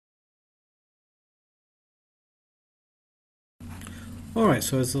Alright,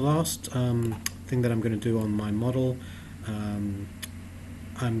 so as the last thing that I'm going to do on my model, I'm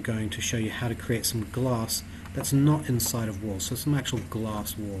going to show you how to create some glass that's not inside of walls, so some actual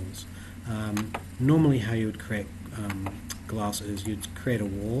glass walls. Normally how you would create glass is you'd create a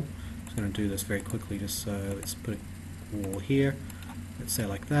wall. I'm just going to do this very quickly, just so let's put a wall here, let's say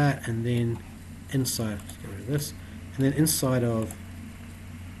like that, and then inside, let's get rid of this, and then inside of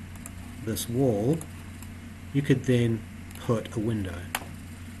this wall you could then put a window.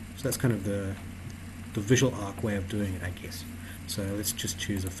 So that's kind of the VisualARQ way of doing it, I guess. So let's just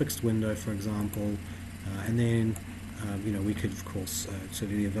choose a fixed window, for example, and then we could, of course, so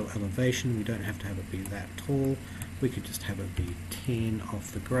the elevation, we don't have to have it be that tall. We could just have it be 10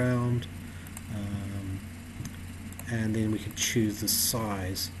 off the ground, and then we could choose the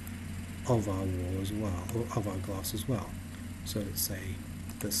size of our wall as well, or of our glass as well. So let's say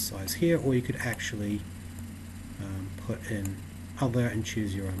this size here, or you could actually put in other and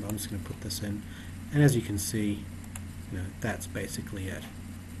choose your own. I'm just going to put this in, and as you can see, that's basically it.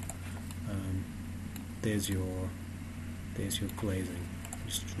 There's your glazing. I'll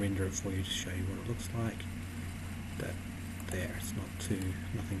just render it for you to show you what it looks like. That there, it's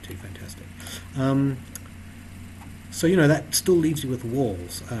nothing too fantastic. So that still leaves you with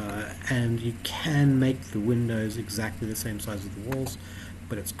walls, and you can make the windows exactly the same size as the walls,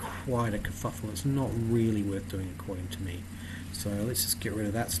 but it's quite a kerfuffle. It's not really worth doing according to me. So let's just get rid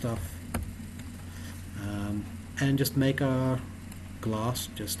of that stuff, and just make our glass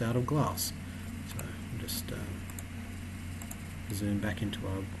just out of glass. So I'll just zoom back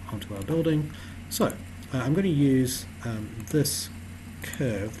onto our building. So I'm going to use this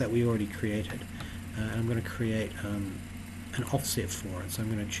curve that we already created, and I'm going to create an offset for it. So I'm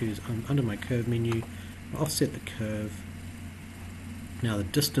going to choose under my curve menu, offset the curve. Now the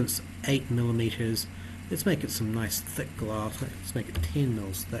distance 8 millimeters. Let's make it some nice thick glass. Let's make it 10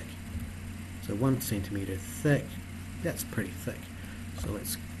 mils thick. So 1 centimeter thick. That's pretty thick. So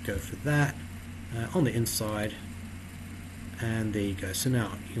let's go for that on the inside. And there you go. So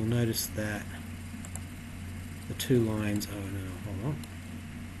now you'll notice that the two lines. Oh no, hold on.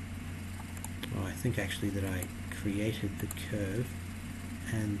 Oh, I think actually that I created the curve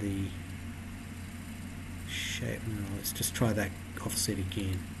and the shape. No, let's just try that offset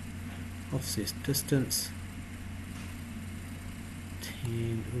again. Offset distance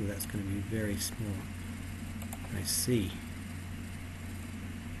 10. Oh, that's going to be very small. I see.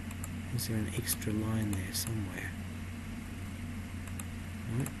 Is there an extra line there somewhere?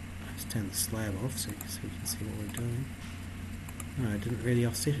 Right. Let's turn the slab off so we can see what we're doing. No, I didn't really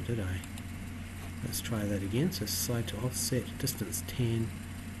offset it, did I? Let's try that again. So side to offset, distance 10.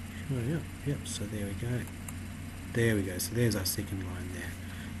 Oh, yep. So there we go. There we go. So there's our second line there.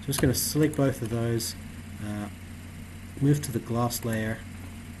 So I'm just going to select both of those, move to the glass layer,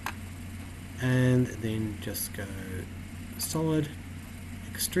 and then just go solid,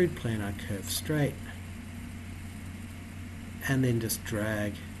 extrude planar curve straight, and then just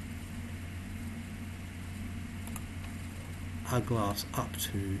drag our glass up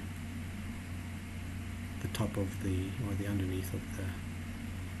to the top of or the underneath of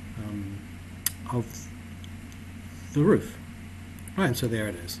the roof. Right, and so there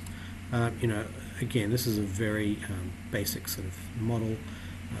it is. Again, this is a very basic sort of model.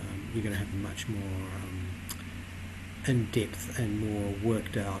 You're going to have a much more in-depth and more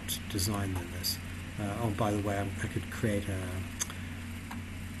worked out design than this. Oh, by the way, I could create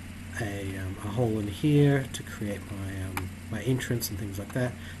a hole in here to create my entrance and things like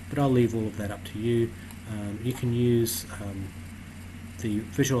that, but I'll leave all of that up to you. You can use the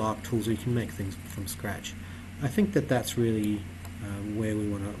VisualARQ tools, or you can make things from scratch. I think that that's really where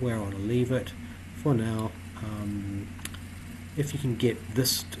I want to leave it for now. If you can get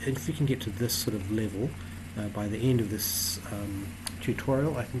to this sort of level by the end of this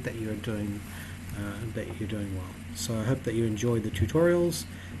tutorial, I think that you're doing well. So I hope that you enjoyed the tutorials,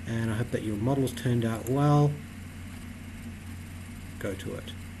 and I hope that your models turned out well. Go to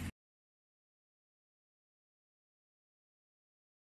it.